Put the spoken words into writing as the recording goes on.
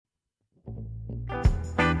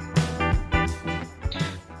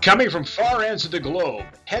Coming from far ends of the globe,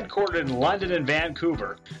 headquartered in London and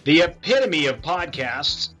Vancouver, the epitome of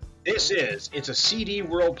podcasts, this is It's a CD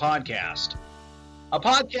World podcast. A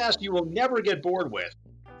podcast you will never get bored with,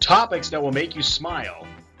 topics that will make you smile,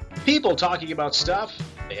 people talking about stuff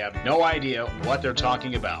they have no idea what they're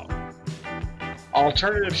talking about.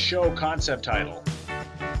 Alternative show concept title.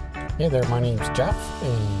 Hey there, my name's Jeff,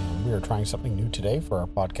 and we are trying something new today for our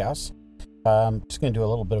podcast. Just going to do a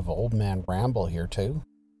little bit of an old man ramble here too,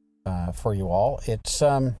 for you all. It's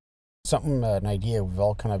something, an idea we've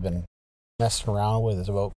all kind of been messing around with, is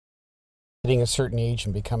about hitting a certain age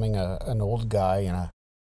and becoming an old guy, and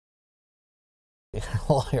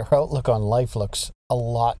your outlook on life looks a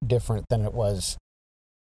lot different than it was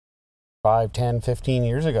 5, 10, 15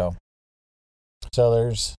 years ago. So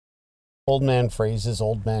there's old man phrases,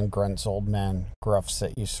 old man grunts, old man gruffs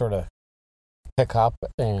that you sort of pick up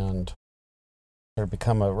and sort of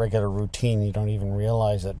become a regular routine. You don't even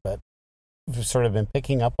realize it, but you've sort of been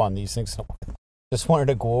picking up on these things. Just wanted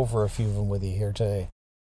to go over a few of them with you here today.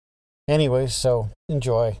 Anyways, so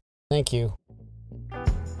enjoy. Thank you.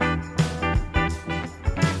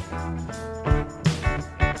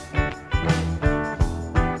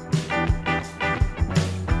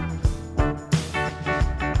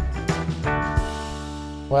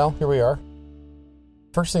 Well, here we are.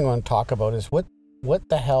 First thing I want to talk about is what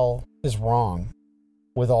the hell is wrong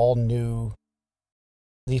with all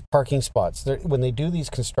these parking spots. When they do these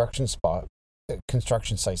construction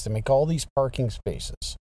sites, they make all these parking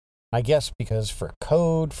spaces. I guess because for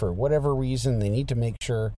code, for whatever reason, they need to make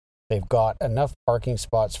sure they've got enough parking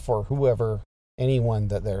spots for anyone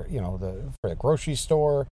that they're, for the grocery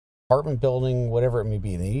store, apartment building, whatever it may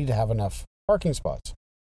be. They need to have enough parking spots.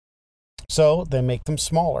 So they make them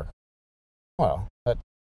smaller. Well, that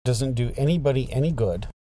doesn't do anybody any good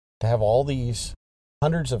to have all these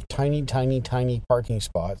hundreds of tiny parking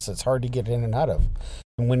spots that's hard to get in and out of.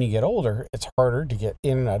 And when you get older, it's harder to get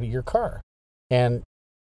in and out of your car. And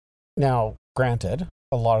now, granted,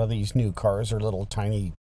 a lot of these new cars are little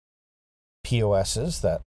tiny POSs,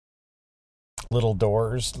 that little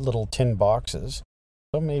doors, little tin boxes.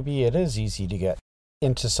 So maybe it is easy to get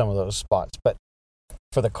into some of those spots. But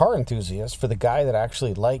for the car enthusiast, for the guy that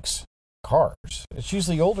actually likes cars, it's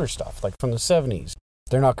usually older stuff, like from the 70s.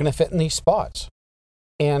 They're not going to fit in these spots.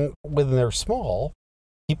 And when they're small,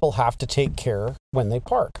 people have to take care when they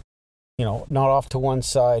park. Not off to one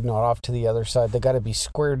side, not off to the other side. They got to be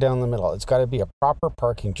square down the middle. It's got to be a proper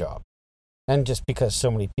parking job. And just because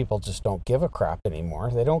so many people just don't give a crap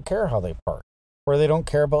anymore, they don't care how they park, or they don't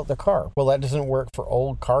care about the car. Well, that doesn't work for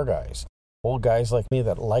old car guys. Old guys like me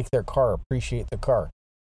that like their car, appreciate the car.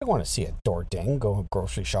 I want to see a door ding, go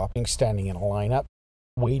grocery shopping, standing in a lineup,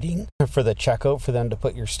 waiting for the checkout for them to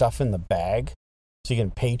put your stuff in the bag so you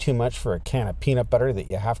can pay too much for a can of peanut butter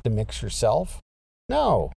that you have to mix yourself.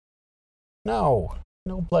 No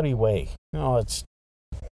bloody way. No,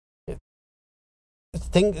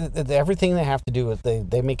 everything they have to do is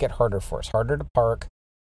they make it harder for us, harder to park.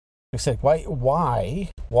 I said, why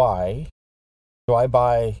do I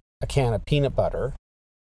buy a can of peanut butter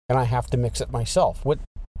and I have to mix it myself?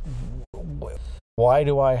 Why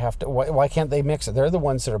do I have to? Why can't they mix it? They're the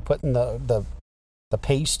ones that are putting the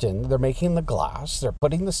paste in. They're making the glass. They're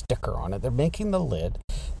putting the sticker on it. They're making the lid.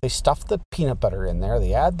 They stuff the peanut butter in there.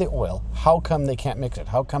 They add the oil. How come they can't mix it?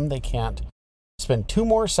 How come they can't spend 2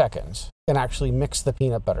 more seconds and actually mix the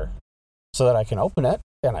peanut butter so that I can open it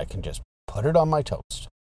and I can just put it on my toast,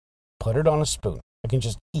 put it on a spoon. I can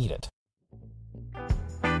just eat it.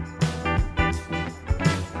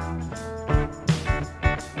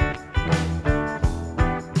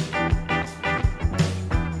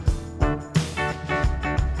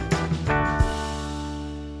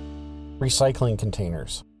 Recycling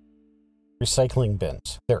containers, recycling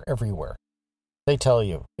bins, they're everywhere. They tell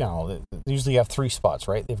you, they usually have 3 spots,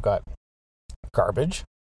 right? They've got garbage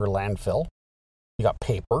or landfill, you got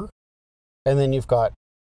paper, and then you've got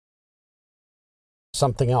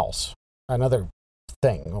something else, another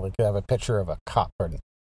thing. Like they have a picture of a cup or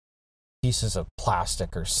pieces of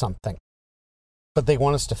plastic or something. But they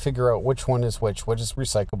want us to figure out which one is which is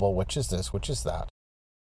recyclable, which is this, which is that.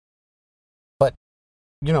 But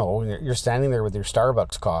you're standing there with your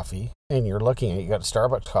Starbucks coffee and you're looking at it. You got a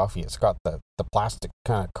Starbucks coffee. It's got the plastic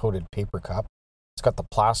kind of coated paper cup. It's got the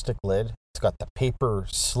plastic lid. It's got the paper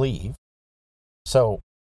sleeve. So,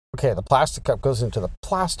 okay, the plastic cup goes into the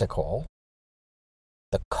plastic hole.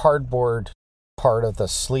 The cardboard part of the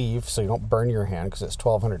sleeve, so you don't burn your hand because it's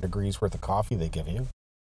 1,200 degrees worth of coffee they give you.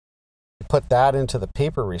 You put that into the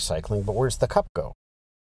paper recycling, but where's the cup go?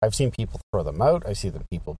 I've seen people throw them out. I see the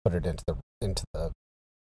people put it into the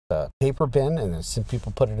paper bin, and then some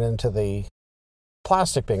people put it into the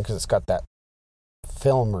plastic bin because it's got that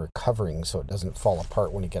film or covering so it doesn't fall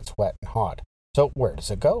apart when it gets wet and hot. So where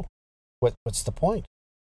does it go? What's the point?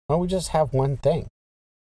 Why don't we just have one thing?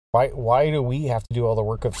 Why do we have to do all the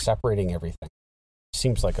work of separating everything?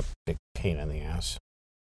 Seems like a big pain in the ass.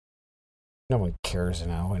 No one cares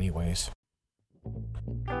now anyways.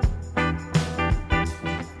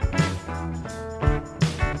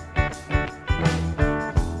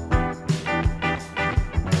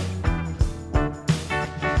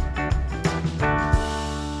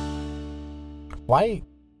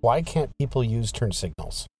 Why can't people use turn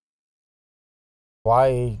signals?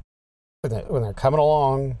 Why, when they're coming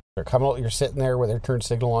along, you're sitting there with their turn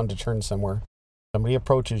signal on to turn somewhere. Somebody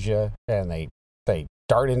approaches you and they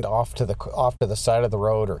dart off to the side of the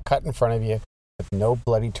road or cut in front of you with no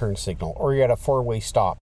bloody turn signal, or you're at a 4-way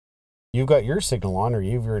stop. You've got your signal on, or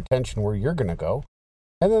you have your attention where you're going to go,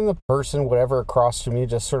 and then the person, whatever across from you,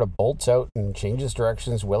 just sort of bolts out and changes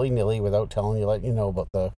directions willy-nilly without letting you know about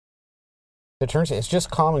the turn signal. It's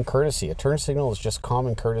just common courtesy. A turn signal is just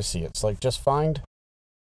common courtesy. It's like,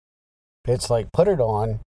 it's like, put it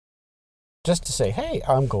on just to say, hey,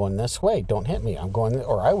 I'm going this way. Don't hit me.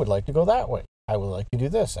 Or I would like to go that way. I would like to do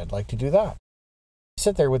this. I'd like to do that. You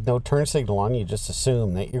sit there with no turn signal on, you just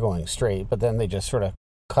assume that you're going straight, but then they just sort of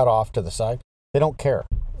cut off to the side. They don't care.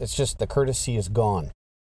 It's just the courtesy is gone.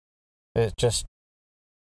 It's just,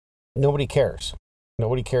 nobody cares.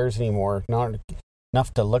 Nobody cares anymore. Not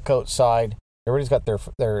enough to look outside. Everybody's got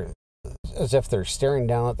their as if they're staring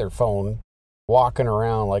down at their phone, walking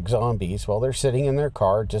around like zombies while they're sitting in their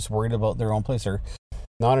car, just worried about their own place. They're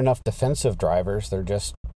not enough defensive drivers. They're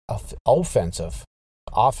just offensive,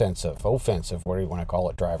 whatever you want to call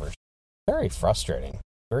it, drivers. Very frustrating,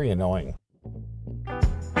 very annoying.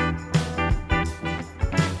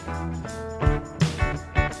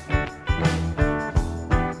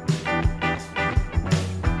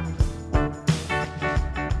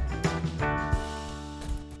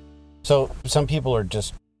 So some people are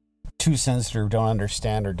just too sensitive, don't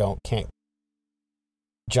understand, or can't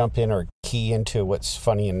jump in or key into what's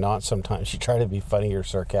funny and not. Sometimes you try to be funny or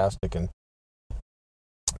sarcastic, and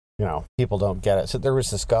people don't get it. So there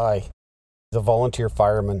was this guy, he's a volunteer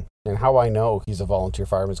fireman, and how I know he's a volunteer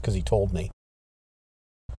fireman is because he told me.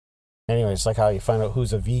 Anyway, it's like how you find out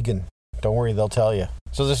who's a vegan. Don't worry, they'll tell you.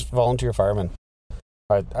 So this volunteer fireman,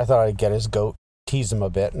 I thought I'd get his goat, tease him a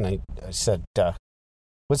bit, and I said,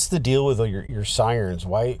 what's the deal with your sirens?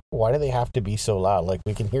 Why do they have to be so loud? Like,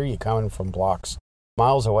 we can hear you coming from blocks,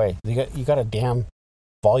 miles away. You got a damn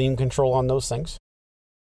volume control on those things?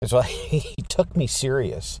 It's like, he took me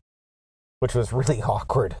serious, which was really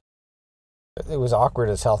awkward. It was awkward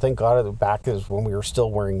as hell. Thank God the back is when we were still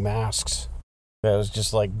wearing masks. I was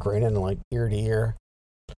just like grinning like ear to ear.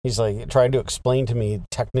 He's like trying to explain to me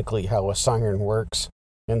technically how a siren works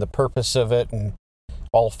and the purpose of it, and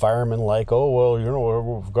all firemen like, oh, well,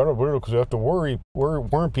 we've got to, because we have to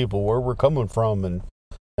warn people where we're coming from,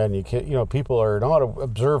 and you can't, people are not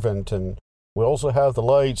observant, and we also have the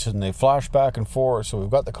lights, and they flash back and forth, so we've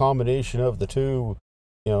got the combination of the two,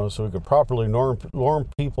 so we can properly warn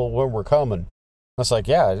people when we're coming. I was like,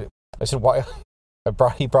 yeah. I said, why?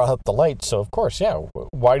 He brought up the lights, so of course, yeah.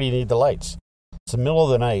 Why do you need the lights? It's the middle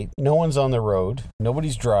of the night. No one's on the road.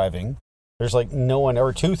 Nobody's driving. There's like no one,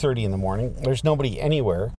 or 2:30 in the morning. There's nobody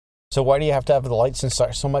anywhere. So why do you have to have the lights and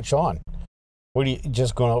so much on? What are you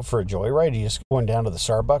just going out for a joyride? Are you just going down to the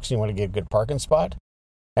Starbucks and you want to get a good parking spot?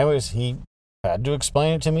 Anyways, he had to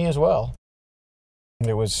explain it to me as well.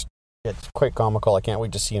 It's quite comical. I can't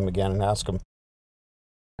wait to see him again and ask him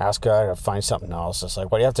to find something else. It's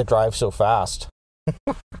like, why do you have to drive so fast?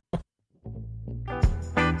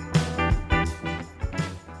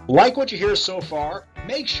 Like what you hear so far?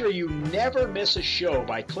 Make sure you never miss a show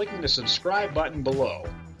by clicking the subscribe button below.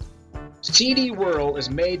 CD World is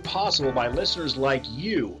made possible by listeners like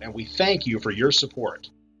you, and we thank you for your support.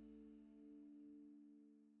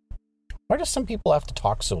 Why do some people have to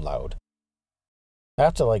talk so loud? They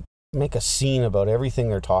have to make a scene about everything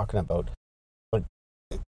they're talking about. Like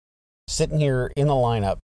sitting here in the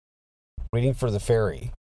lineup, waiting for the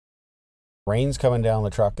ferry. Rain's coming down the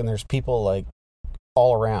truck, and there's people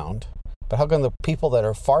all around. But how come the people that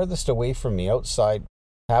are farthest away from me outside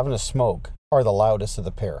having a smoke are the loudest of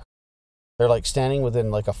the pair? They're standing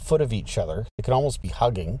within a foot of each other. They could almost be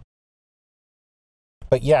hugging.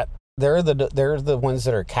 But yet, they're the ones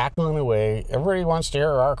that are cackling away. Everybody wants to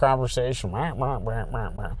hear our conversation.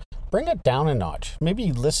 Bring it down a notch.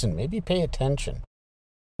 Maybe listen. Maybe pay attention.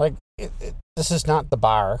 This is not the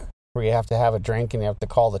bar where you have to have a drink and you have to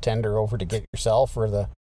call the tender over to get yourself, or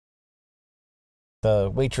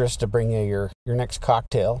the waitress to bring you your next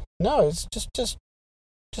cocktail. No, it's just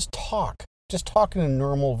talk. Just talk in a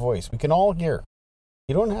normal voice. We can all hear.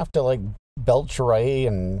 You don't have to like belch away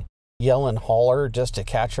and yell and holler just to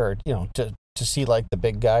catch our, to see like the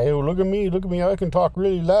big guy. Oh, look at me, I can talk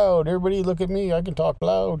really loud. Everybody look at me, I can talk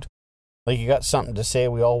loud. Like you got something to say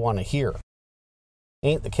we all want to hear.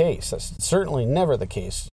 Ain't the case. That's certainly never the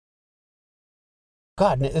case.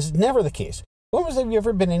 God, it's never the case. When have you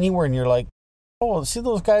ever been anywhere and you're like, oh, see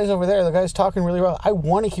those guys over there, the guy's talking really well. I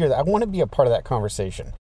want to hear that. I want to be a part of that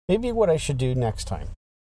conversation. Maybe what I should do next time.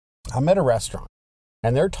 I'm at a restaurant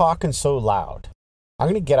and they're talking so loud. I'm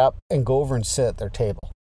going to get up and go over and sit at their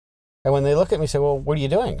table. And when they look at me, say, well, what are you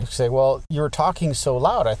doing? I say, well, you were talking so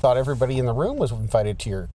loud. I thought everybody in the room was invited to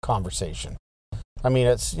your conversation. I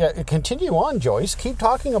mean, continue on, Joyce. Keep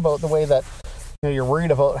talking about the way that you're worried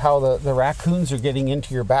about how the raccoons are getting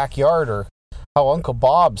into your backyard, or how Uncle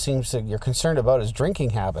Bob you're concerned about his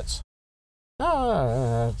drinking habits.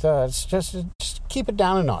 It's just keep it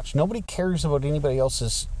down a notch. Nobody cares about anybody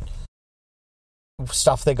else's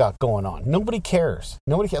stuff they got going on. Nobody cares.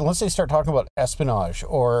 Unless they start talking about espionage,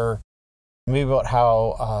 or maybe about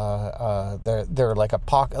how they're like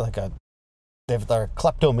they're a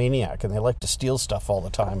kleptomaniac and they like to steal stuff all the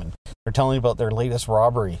time, and they're telling you about their latest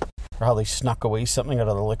robbery or how they snuck away something out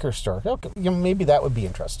of the liquor store. Okay, maybe that would be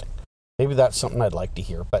interesting. Maybe that's something I'd like to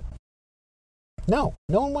hear, but no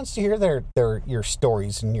one wants to hear your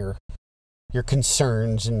stories and your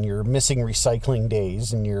concerns and your missing recycling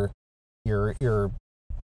days and your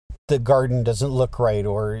the garden doesn't look right,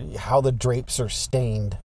 or how the drapes are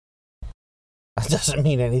stained. That doesn't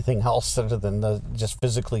mean anything else other than just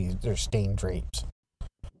physically they're stained drapes.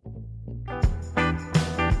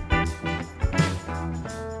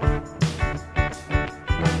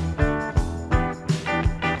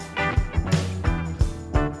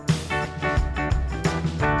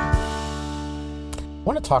 I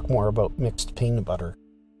want to talk more about mixed peanut butter.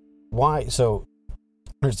 Why? So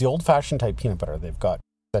there's the old-fashioned type peanut butter. They've got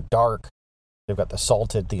the dark, they've got the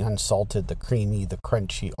salted, the unsalted, the creamy, the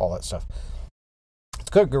crunchy, all that stuff. It's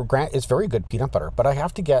good. It's very good peanut butter, but I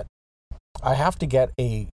have to get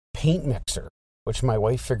a paint mixer, which my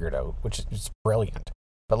wife figured out, which is brilliant.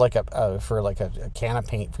 But like for a can of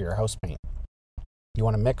paint for your house paint, you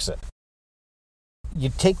want to mix it. You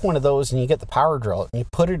take one of those and you get the power drill and you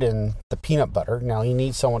put it in the peanut butter. Now you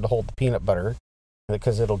need someone to hold the peanut butter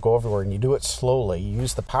because it'll go everywhere, and you do it slowly. You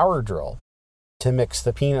use the power drill to mix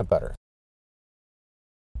the peanut butter.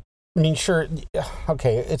 I mean, sure,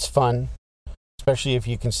 okay, it's fun, especially if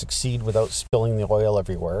you can succeed without spilling the oil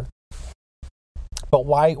everywhere. But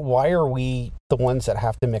why are we the ones that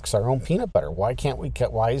have to mix our own peanut butter? Why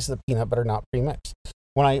is the peanut butter not pre-mixed?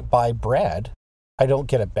 When I buy bread, I don't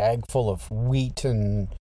get a bag full of wheat and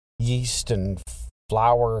yeast and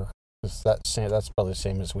flour. That's probably the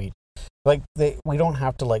same as wheat. We don't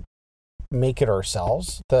have to make it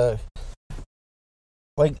ourselves. That's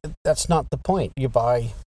not the point. You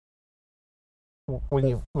buy when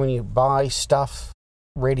you buy stuff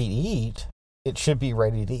ready to eat, it should be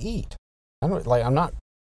ready to eat. I'm not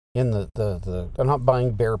in I'm not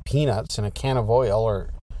buying bare peanuts in a can of oil,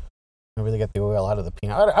 or maybe they get the oil out of the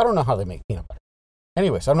peanut. I don't know how they make peanut butter.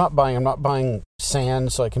 Anyways, I'm not buying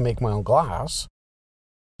sand so I can make my own glass.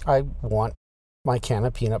 I want my can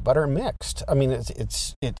of peanut butter mixed. I mean, of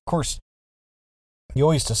course, you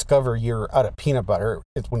always discover you're out of peanut butter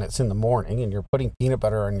when it's in the morning and you're putting peanut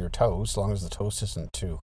butter on your toast, as long as the toast isn't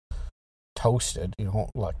too toasted. You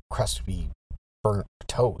don't like crusty, burnt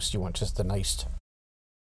toast. You want just the nice,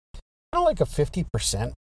 like a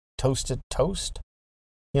 50% toasted toast.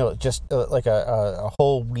 Just like a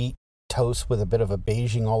whole wheat toast with a bit of a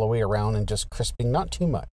beiging all the way around and just crisping, not too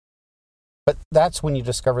much. But that's when you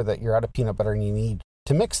discover that you're out of peanut butter and you need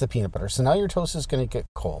to mix the peanut butter. So now your toast is going to get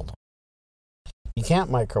cold. You can't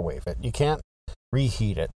microwave it. You can't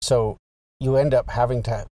reheat it. So you end up having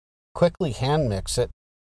to quickly hand mix it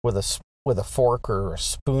with a fork or a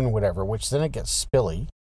spoon or whatever, which then it gets spilly.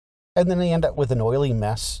 And then you end up with an oily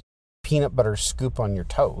mess peanut butter scoop on your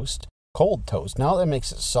toast, cold toast. Now that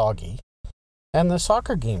makes it soggy. And the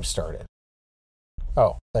soccer game started.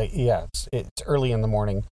 Oh, it's early in the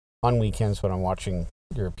morning on weekends when I'm watching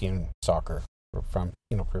European soccer from,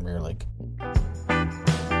 Premier League.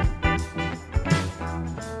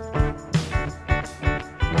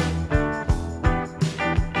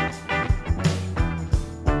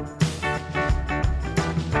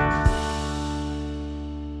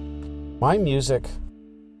 My music,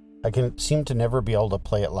 I can seem to never be able to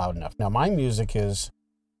play it loud enough. Now, my music is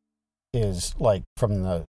like from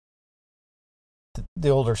the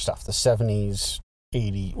older stuff, the 70s,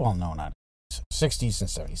 80s, well, no, not 60s and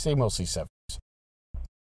 70s, say mostly 70s.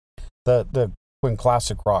 When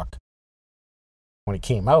classic rock, when it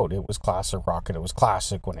came out, it was classic rock, and it was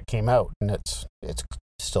classic when it came out, and it's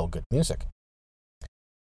still good music.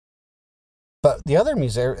 But the other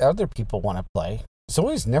music other people want to play, it's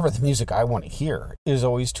always never the music I want to hear. It is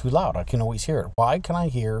always too loud. I can always hear it. Why can I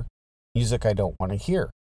hear music I don't want to hear?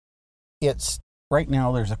 It's right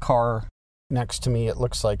now. There's a car next to me. It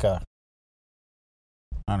looks like I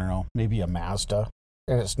don't know, maybe a Mazda,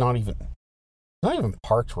 and it's not even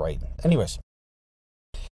parked right. Anyways,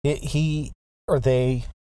 he or they,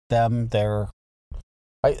 them, their.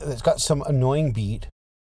 It's got some annoying beat.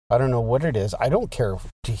 I don't know what it is. I don't care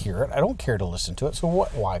to hear it. I don't care to listen to it. So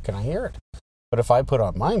why can I hear it? But if I put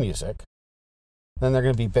on my music, then they're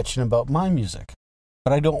going to be bitching about my music.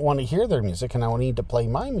 But I don't want to hear their music, and I need to play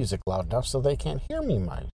my music loud enough so they can't hear me.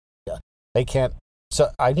 They can't. So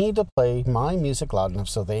I need to play my music loud enough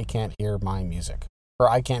so they can't hear my music, or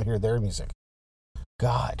I can't hear their music.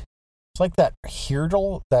 God, it's like that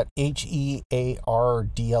Heardle, that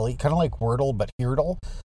Heardle, kind of like Wordle, but Heardle.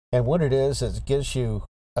 And what it is it gives you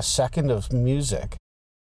a second of music,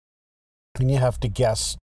 and you have to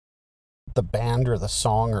guess the band or the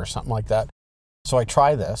song or something like that. So I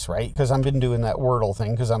try this, right? Because I've been doing that Wordle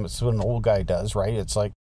thing, because it's what an old guy does, right? It's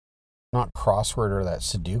like not crossword or that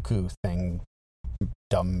Sudoku thing,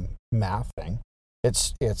 dumb math thing.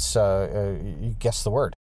 It's you guess the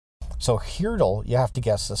word. So Heardle, you have to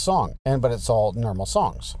guess the song, but it's all normal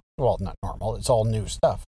songs. Well, not normal, it's all new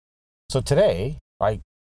stuff. So today, fine,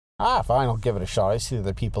 I'll give it a shot. I see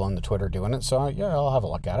other people on the Twitter doing it, so yeah, I'll have a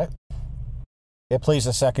look at it. It plays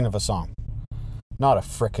a second of a song. Not a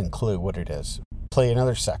frickin' clue what it is. Play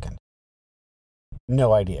another second.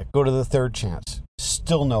 No idea. Go to the third chance.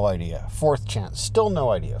 Still no idea. Fourth chance. Still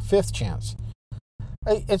no idea. Fifth chance.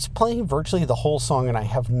 It's playing virtually the whole song, and I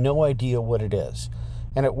have no idea what it is.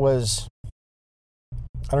 And it was,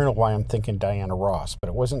 I don't know why I'm thinking Diana Ross, but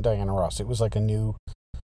it wasn't Diana Ross. It was like a new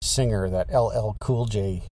singer, that LL Cool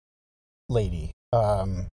J lady.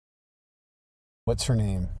 What's her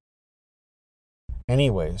name?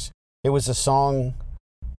 Anyways, it was a song.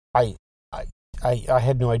 I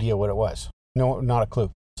had no idea what it was. No, not a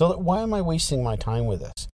clue. So why am I wasting my time with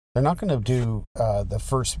this? They're not going to do the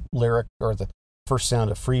first lyric or the first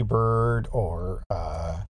sound of Freebird or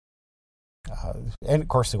and of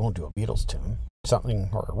course they won't do a Beatles tune, something,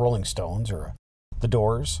 or Rolling Stones or the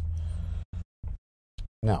Doors.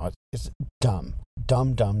 No, it's dumb.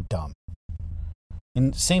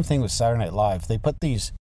 And same thing with Saturday Night Live. They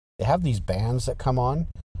have these bands that come on.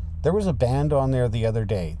 There was a band on there the other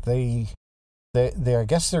day. They I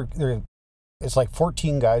guess they're it's like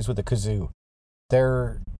 14 guys with a kazoo.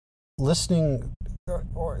 They're listening,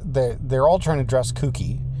 or they're all trying to dress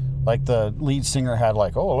kooky. Like the lead singer had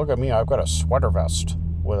like, oh, look at me, I've got a sweater vest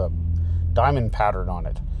with a diamond pattern on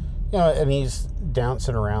it. You know, and he's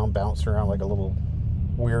bouncing around like a little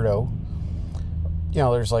weirdo. You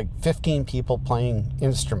know, there's like 15 people playing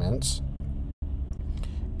instruments,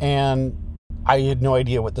 and I had no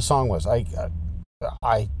idea what the song was. I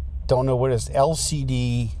don't know what it is,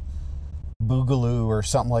 LCD Boogaloo or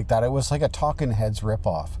something like that. It was like a Talking Heads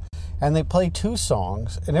ripoff. And they play two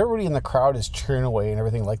songs, and everybody in the crowd is cheering away and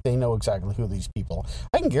everything, like they know exactly who these people are.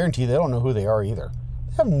 I can guarantee they don't know who they are either.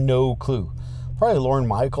 They have no clue. Probably Lorne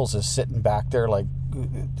Michaels is sitting back there like,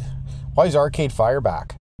 why is Arcade Fire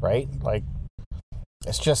back? Right? Like,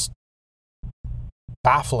 it's just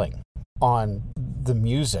baffling on the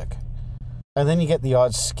music. And then you get the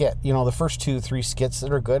odd skit. You know, the first 2-3 skits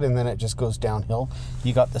that are good, and then it just goes downhill.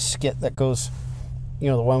 You got the skit that goes, you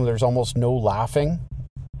know, the one where there's almost no laughing.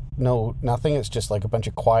 No, nothing. It's just like a bunch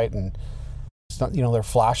of quiet, and it's not, you know, they're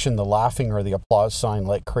flashing the laughing or the applause sign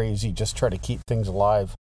like crazy, just try to keep things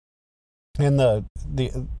alive. And the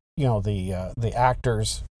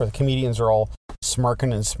actors or the comedians are all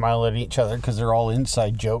smirking and smiling at each other because they're all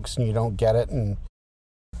inside jokes and you don't get it. And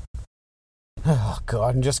oh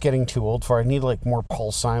God, I'm just getting too old for it. I need like more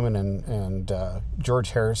Paul Simon and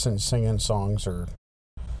George Harrison singing songs, or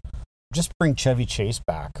just bring Chevy Chase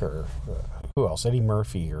back, or who else? Eddie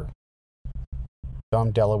Murphy or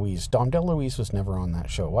Dom DeLuise. Dom DeLuise was never on that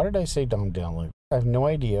show. Why did I say Dom DeLuise? I have no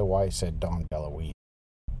idea why I said Dom DeLuise.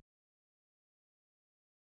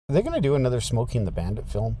 Are they going to do another Smoking the Bandit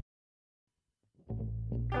film?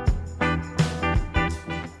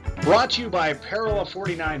 Brought to you by Parallel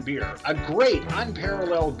 49 Beer, a great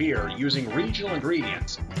unparalleled beer using regional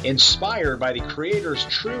ingredients, inspired by the creator's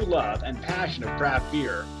true love and passion of craft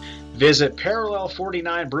beer. Visit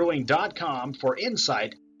parallel49brewing.com for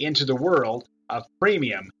insight into the world of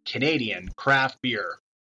premium Canadian craft beer.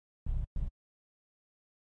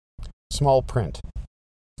 Small print.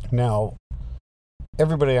 Now,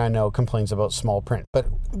 everybody I know complains about small print, but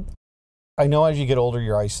I know as you get older,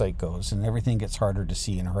 your eyesight goes and everything gets harder to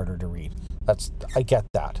see and harder to read. I get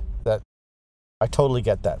that. I totally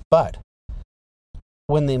get that. But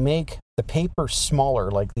when they make the paper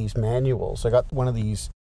smaller, like these manuals, I got one of these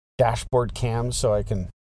dashboard cams so I can,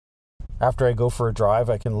 after I go for a drive,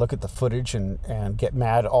 I can look at the footage and get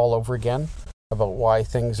mad all over again about why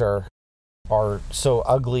things are so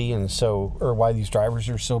ugly or why these drivers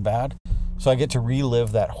are so bad. So I get to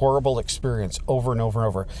relive that horrible experience over and over and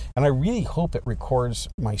over. And I really hope it records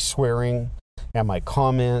my swearing and my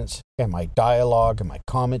comments and my dialogue and my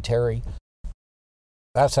commentary.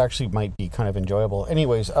 That's actually might be kind of enjoyable.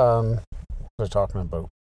 Anyways, what was I talking about?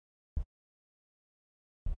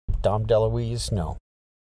 Dom DeLuise? No.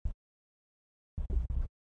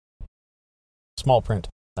 Small print.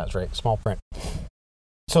 That's right, small print.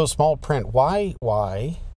 So small print. Why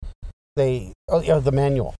the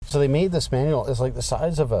manual. So they made this manual. It's like the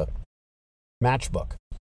size of a matchbook.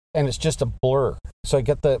 And it's just a blur. So I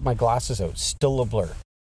get my glasses out, still a blur.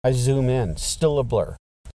 I zoom in, still a blur.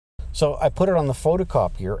 So I put it on the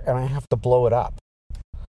photocopier and I have to blow it up.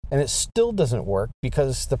 And it still doesn't work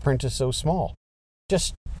because the print is so small.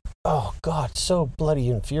 Just, oh God, so bloody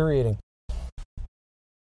infuriating.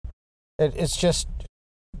 It's just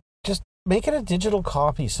make it a digital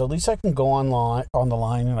copy so at least I can go on the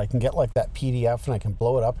line and I can get like that PDF and I can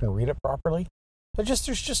blow it up and read it properly. There's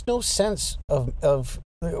just no sense of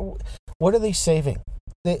what are they saving?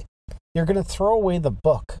 You're going to throw away the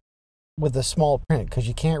book with the small print because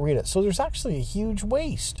you can't read it. So there's actually a huge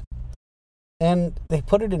waste. And they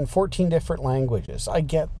put it in 14 different languages. I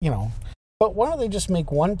get, but why don't they just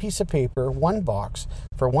make one piece of paper, one box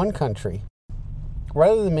for one country,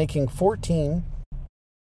 rather than making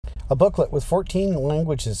a booklet with 14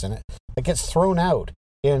 languages in it that gets thrown out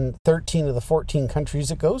in 13 of the 14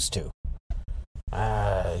 countries it goes to.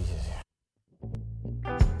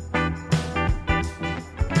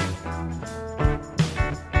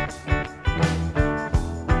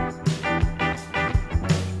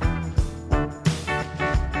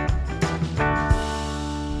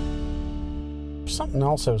 Something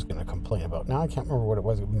else I was going to complain about. Now I can't remember what it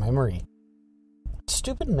was. Memory.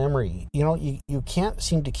 Stupid memory. You can't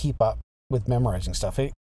seem to keep up with memorizing stuff.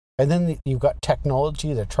 And then you've got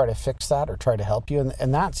technology to try to fix that or try to help you.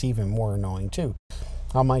 And that's even more annoying too.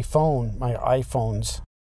 On my phone, my iPhones,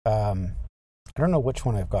 I don't know which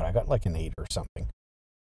one I've got. I got like an 8 or something.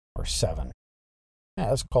 Or 7. Yeah,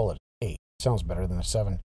 let's call it 8. Sounds better than a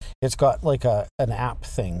 7. It's got like an app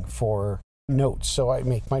thing for notes. So I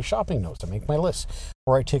make my shopping notes. I make my list.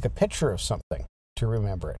 Or I take a picture of something to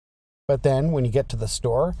remember it. But then when you get to the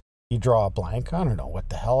store, you draw a blank. I don't know what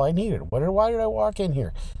the hell I needed. Why did I walk in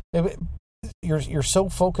here? You're so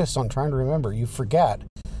focused on trying to remember, you forget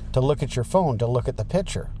to look at your phone, to look at the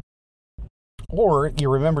picture. Or you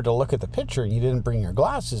remember to look at the picture and you didn't bring your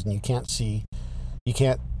glasses and you can't see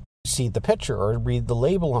the picture or read the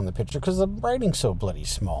label on the picture because the writing's so bloody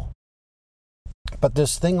small. But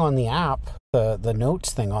this thing on the app, the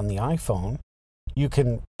notes thing on the iPhone, you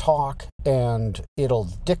can talk and it'll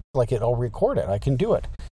record it. I can do it.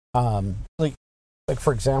 Like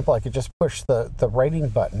for example, I could just push the writing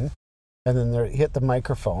button and then hit the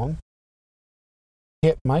microphone.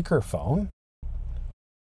 Hit microphone.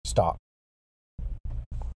 Stop.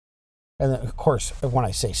 And then, of course, when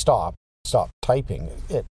I say stop typing,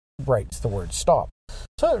 it writes the word stop.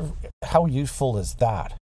 So how useful is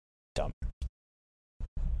that? Dumb.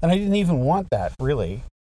 And I didn't even want that, really.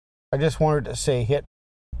 I just wanted to say hit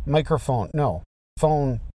microphone. No,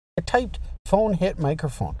 phone. I typed phone hit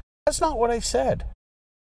microphone. That's not what I said.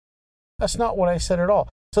 That's not what I said at all.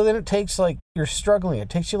 So then it takes you're struggling. It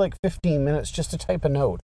takes you 15 minutes just to type a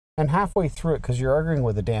note. And halfway through it, because you're arguing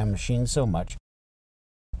with the damn machine so much,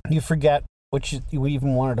 you forget what you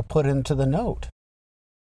even wanted to put into the note.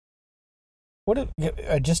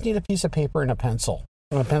 I just need a piece of paper and a pencil.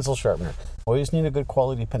 And a pencil sharpener. Always need a good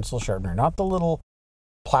quality pencil sharpener. Not the little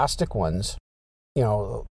plastic ones,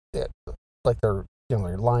 like they're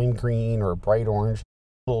lime green or bright orange,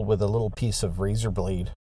 with a little piece of razor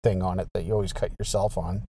blade thing on it that you always cut yourself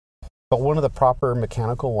on. But one of the proper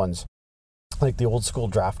mechanical ones, like the old school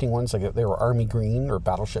drafting ones, like they were army green or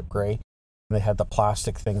battleship gray, and they had the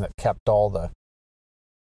plastic thing that kept all the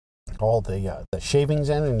shavings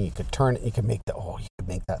in, and you could turn it. You could make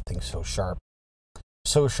that thing so sharp,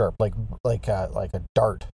 like a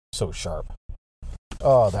dart, so sharp.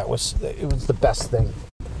 Oh, it was the best thing.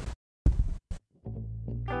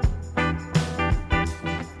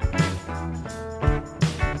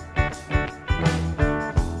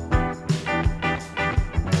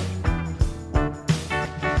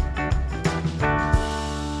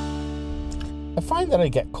 that I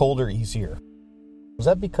get colder easier. Is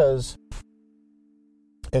that because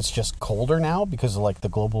it's just colder now because of like the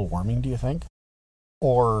global warming, do you think?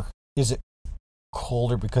 Or is it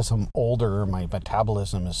colder because I'm older, my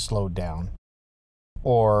metabolism is slowed down?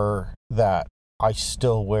 Or that I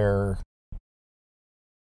still wear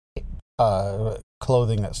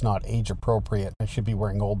clothing that's not age appropriate. I should be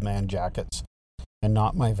wearing old man jackets and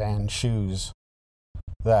not my Van shoes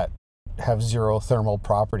that have zero thermal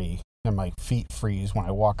property and my feet freeze when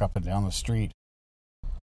I walk up and down the street.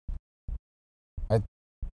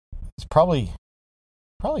 It's probably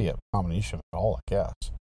a combination of it all, I guess.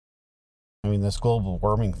 I mean, this global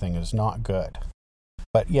warming thing is not good.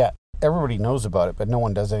 But yet, everybody knows about it, but no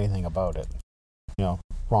one does anything about it. You know,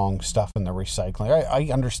 wrong stuff in the recycling.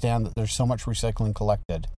 I understand that there's so much recycling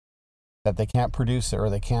collected that they can't produce it or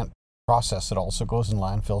they can't process it all, so it goes in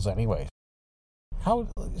landfills anyway.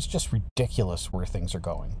 It's just ridiculous where things are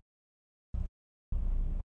going.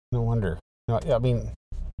 No wonder. I mean,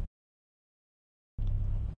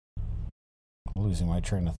 I'm losing my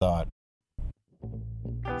train of thought.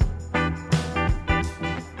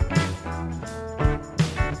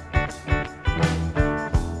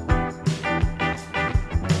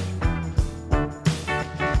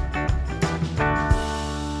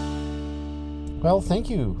 Well, thank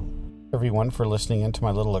you, everyone, for listening into my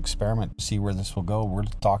little experiment to see where this will go. We're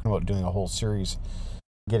talking about doing a whole series,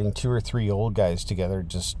 getting 2 or 3 old guys together,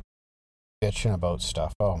 just bitching about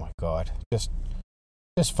stuff. Oh my God. Just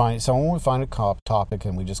someone would find a topic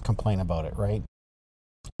and we just complain about it, right?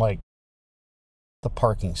 Like the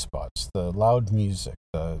parking spots, the loud music,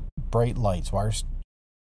 the bright lights. Why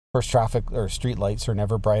are traffic or street lights are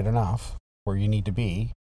never bright enough where you need to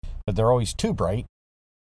be, but they're always too bright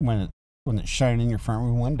when it's shining in your front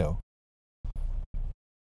room window.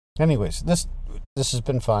 Anyways, this has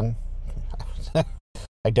been fun.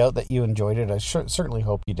 I doubt that you enjoyed it. I certainly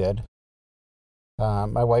hope you did.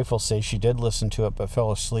 My wife will say she did listen to it but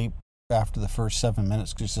fell asleep after the first 7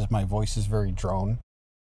 minutes because she says my voice is very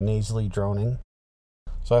nasally droning.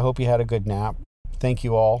 So I hope you had a good nap. Thank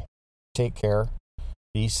you all. Take care.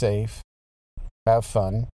 Be safe. Have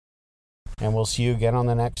fun. And we'll see you again on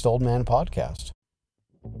the next Old Man Podcast.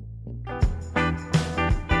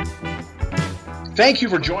 Thank you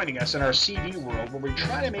for joining us in our CD world where we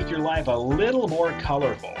try to make your life a little more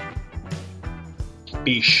colorful.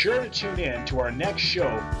 Be sure to tune in to our next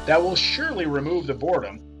show that will surely remove the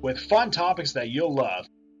boredom with fun topics that you'll love,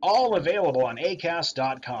 all available on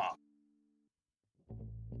acast.com.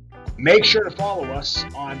 Make sure to follow us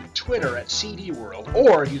on Twitter at CD World,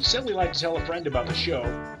 or if you'd simply like to tell a friend about the show,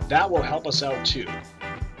 that will help us out too.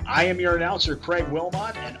 I am your announcer, Craig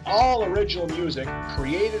Wilmot, and all original music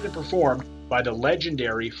created and performed by the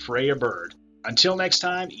legendary Freya Bird. Until next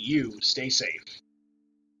time, you stay safe.